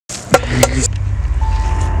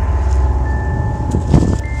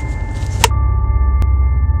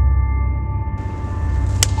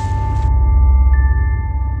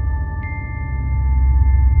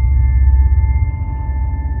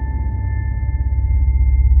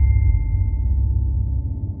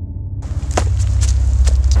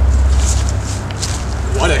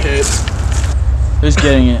Who's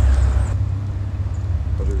getting it?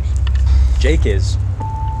 Jake is.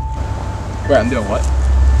 Wait, I'm doing what?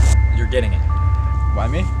 You're getting it. Why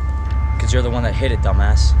me? Because you're the one that hit it,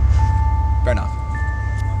 dumbass. Fair enough.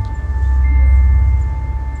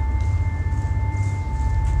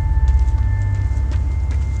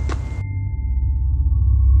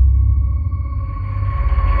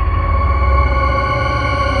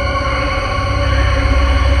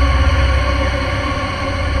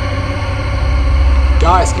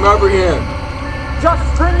 Guys, come over here.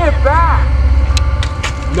 Just bring it back!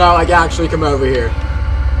 No, like actually come over here.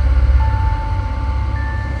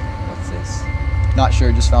 What's this? Not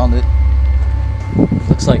sure, just found it.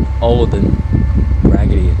 Looks like old and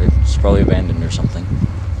raggedy. It's probably abandoned or something.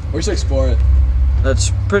 We should explore it.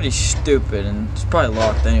 That's pretty stupid, and it's probably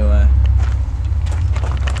locked anyway.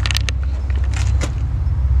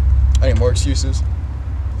 Any more excuses?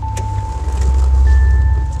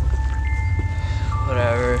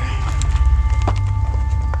 Whatever.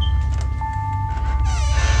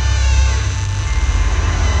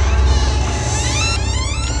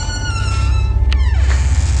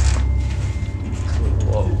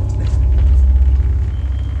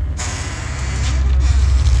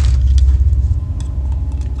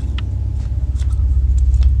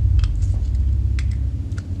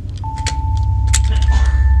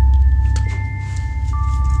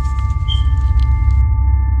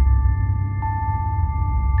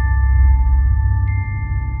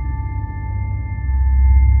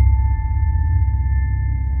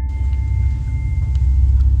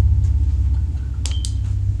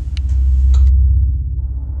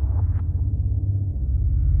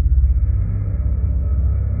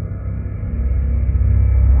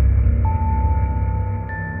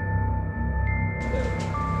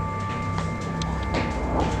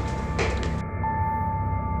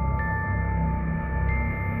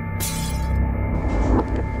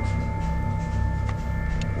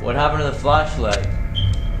 What happened to the flashlight?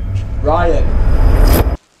 Ryan.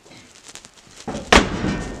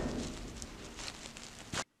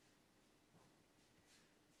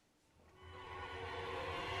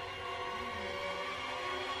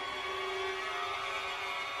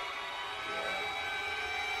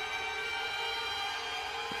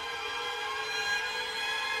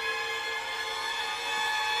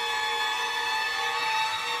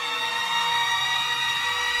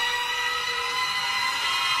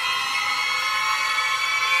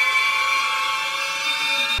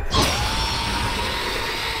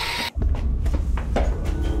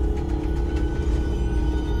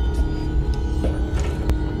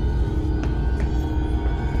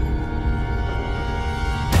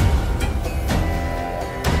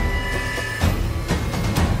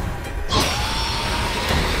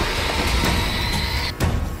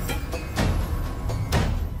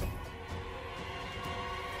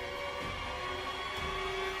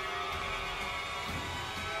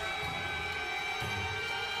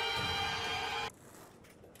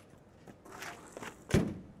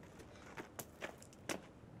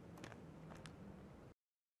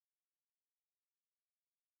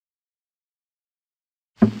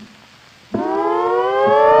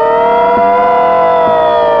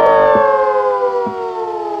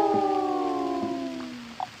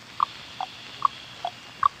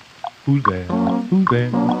 Who's there? Who's there?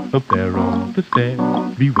 Up there on the stair.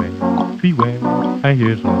 Beware, beware. I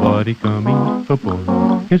hear somebody coming up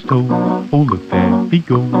on his toes. Oh, look there he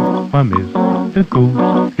goes. Why, Mr.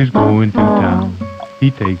 Ghost is going to town.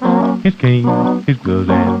 He takes his cane, his gloves,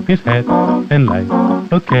 and his hat, and like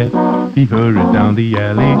a cat, he hurries down the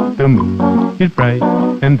alley. The moon is bright,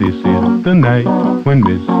 and this is the night when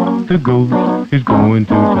Mr. Ghost is going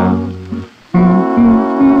to town.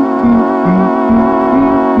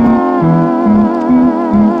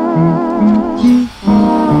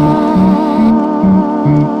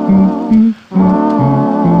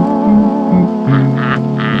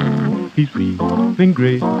 He's feeling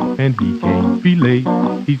great and he can't be late.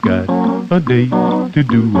 He's got a date to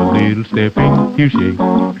do a little stepping. He'll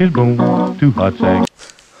shake his bone to hot sack.